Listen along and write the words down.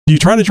Do you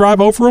try to drive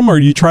over them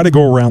or do you try to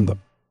go around them?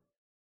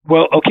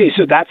 Well, okay,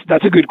 so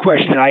that's a good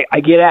question.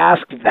 I get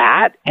asked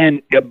that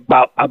and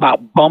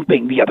about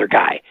bumping the other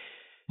guy.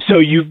 So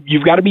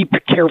you've got to be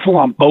careful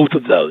on both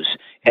of those.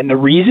 And the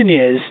reason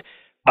is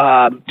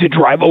to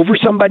drive over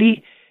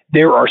somebody,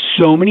 there are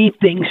so many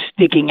things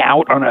sticking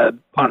out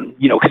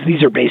because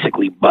these are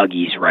basically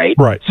buggies, right?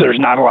 Right. So there's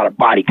not a lot of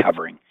body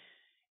covering.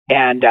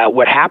 And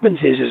what happens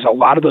is a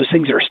lot of those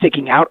things that are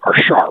sticking out are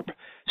sharp.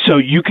 So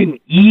you can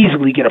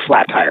easily get a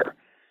flat tire.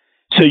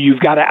 So you've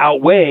got to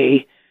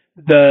outweigh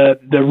the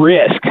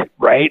risk,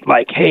 right?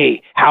 Like,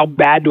 hey, how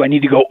bad do I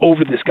need to go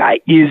over this guy?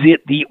 Is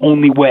it the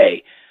only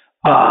way?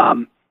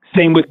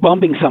 Same with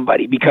bumping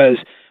somebody, because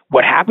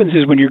what happens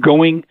is when you're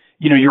going,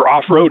 you're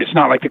off-road, it's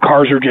not like the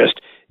cars are just,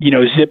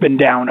 zipping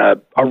down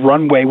a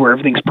runway where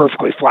everything's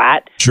perfectly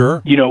flat.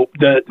 Sure.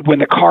 When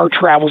the car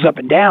travels up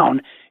and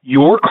down,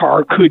 your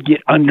car could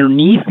get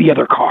underneath the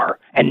other car,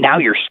 and now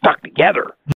you're stuck together.